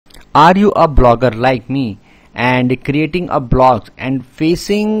Are you a blogger like me and creating a blog and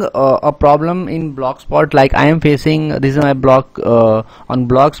facing a problem in Blogspot like I am facing? This is my blog on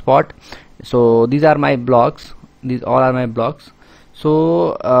Blogspot. So these are my blogs, these all are my blogs.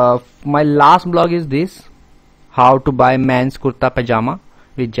 So my last blog is this: how to buy men's kurta pajama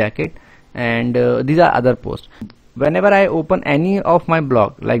with jacket, and these are other posts. Whenever I open any of my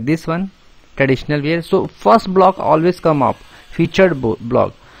blog like this one, traditional wear, so first blog always come up, featured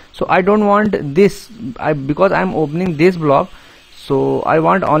blog. So I don't want this, because I'm opening this blog, so I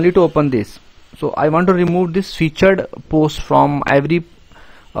want only to open this. So I want to remove this featured post from every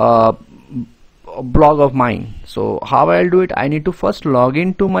blog of mine. So how I'll do it? I need to first log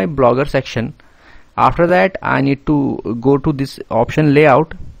into my blogger section. After that I need to go to this option,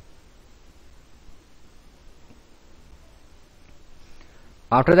 layout.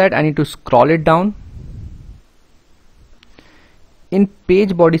 After that I need to scroll it down. In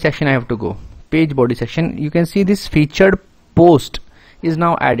page body section I have to go. Page body section, you can see this featured post is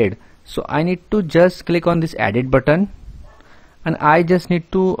now added. So I need to just click on this edit button, and I just need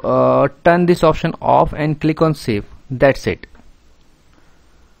to turn this option off and click on save. That's it.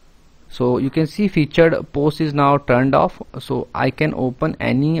 So you can see featured post is now turned off. So I can open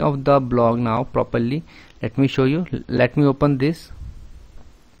any of the blog now properly. Let me show you. Let me open this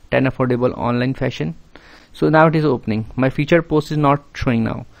 10 affordable online fashion. So now it is opening. My featured post is not showing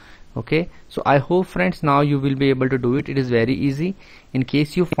now. Okay, so I hope friends now you will be able to do it. It is very easy. In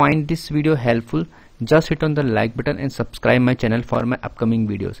case you find this video helpful, just hit on the like button and subscribe my channel for my upcoming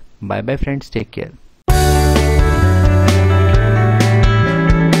videos. Bye bye friends, take care.